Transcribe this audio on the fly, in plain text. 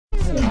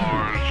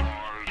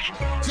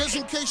Just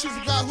in case you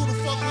forgot who the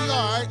fuck we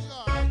are, right?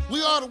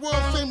 We are the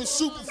world famous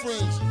Super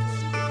Friends.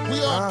 We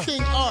are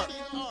King Art.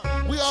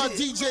 We are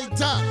DJ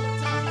Doc.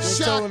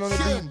 Shot on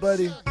the beat,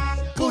 buddy.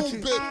 Boom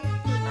Gucci. Bip.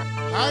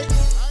 Alright?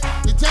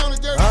 You're down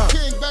and dirty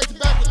King back to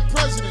back with the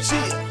president.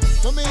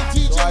 My man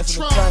DJ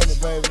Trump.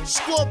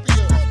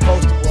 Scorpio.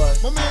 Poster boy.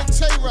 My man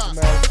Tay-Rock.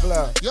 Man,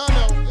 Fly. Y'all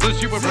know. The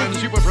Super Friends,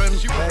 Super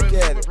Friends, Super Back Friends,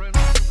 at it. Super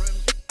Friends.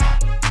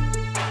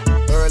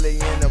 Early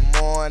in the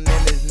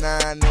morning, it's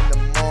 9 in the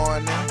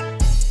morning.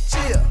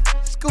 Chill,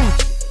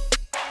 scooch.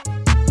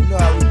 You know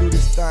how we do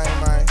this thing,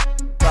 man.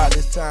 About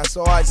this time,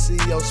 so I see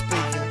yo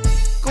speaking.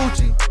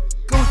 Gucci,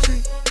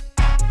 Gucci.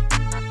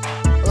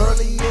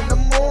 Early in the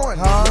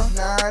morning, it's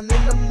 9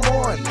 in the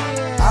morning.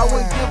 I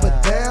wouldn't give a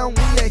damn,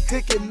 we ain't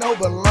cooking no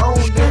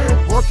bologna.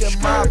 Working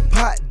my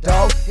pot,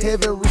 dog,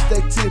 heavy risk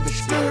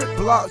activity.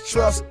 Block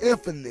trucks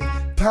infinite,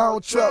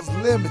 pound trucks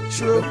limited.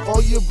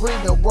 Before you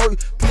bring the work,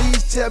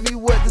 please tell me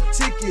what the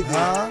ticket is.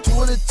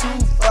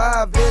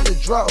 22.5 in the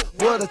drop,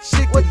 what a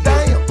chicken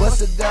damn.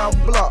 Bustin' down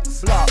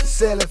blocks,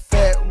 selling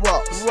fat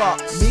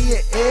rocks. Me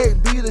and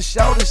Egg be the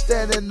shouter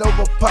standing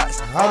over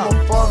pots. I'm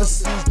a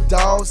pharmacist,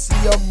 dog, see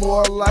I'm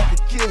more like a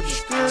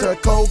chemist. Turn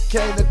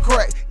cocaine to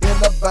crack in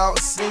about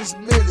 6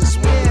 minutes.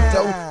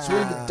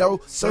 Swing the dough,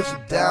 search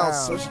it down.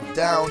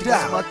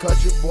 That's my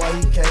country boy,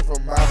 he came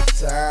from out of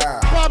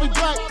town. Bobby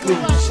Black.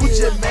 With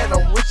your man,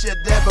 I'm richer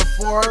than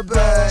before,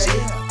 babe.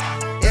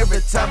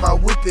 Every time I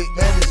whip it,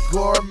 man, it's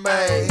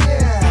gourmet.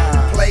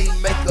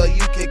 Playmaker,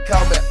 you can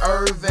call me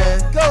Irvin.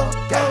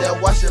 Got that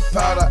washing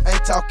powder,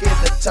 ain't talking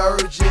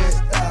detergent.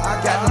 I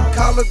got them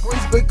collard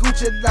greens, but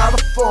Gucci not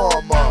a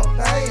farmer.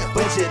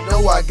 But you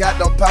know I got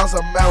them pounds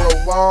of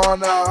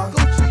marijuana.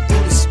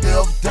 In the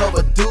Smith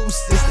double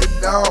deuce is the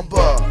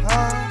number.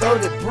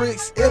 30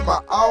 bricks in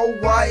my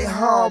all-white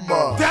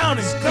Hummer. Down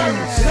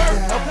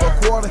and Up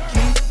a quarter key,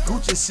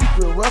 Gucci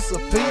secret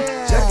recipe.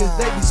 Jackets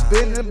they be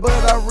spinning, but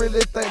I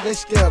really think they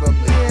scared of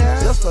me.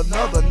 Just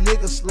another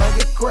nigga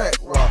slanging crack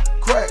rock.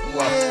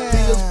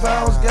 Peters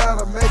pounds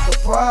gotta make a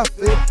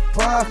profit.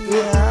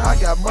 I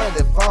got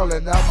money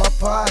falling out my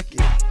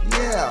pocket.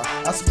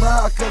 I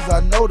smile cause I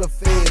know the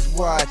feds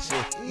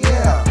watching.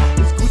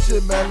 It's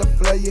Gucci, man, the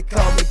player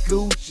call me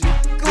Gucci.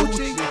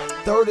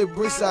 30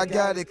 bricks, I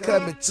got it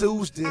coming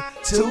Tuesday.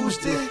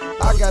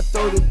 I got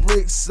 30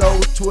 bricks,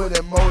 sold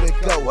 20 more to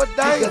go.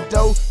 Pick a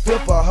dough,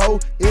 pimp a hoe,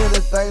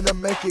 anything to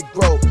make it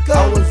grow.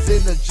 I was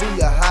in the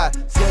junior high,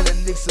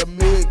 selling nicks a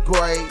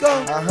mid-grade.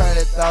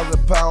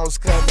 100,000 pounds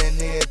coming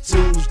in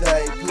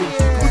Tuesday.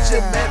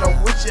 Gucci, man,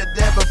 I'm richer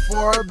than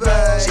before,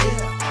 babe.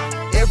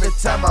 Every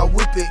time I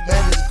whip it,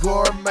 man, it's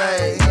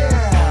gourmet.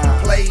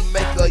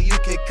 Playmaker, you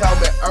can call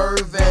me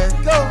Irvin.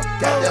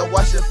 Got that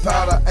washing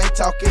powder, ain't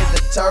talking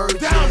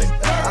detergent.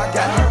 I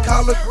got them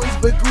collard greens,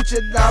 but Gucci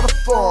not a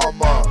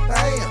farmer.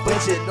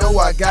 But you know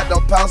I got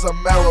them pounds of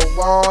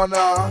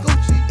marijuana.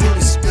 In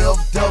the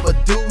Smith double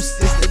deuce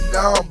is the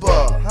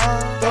number.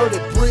 30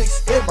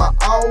 bricks in my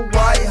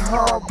all-white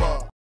Hummer.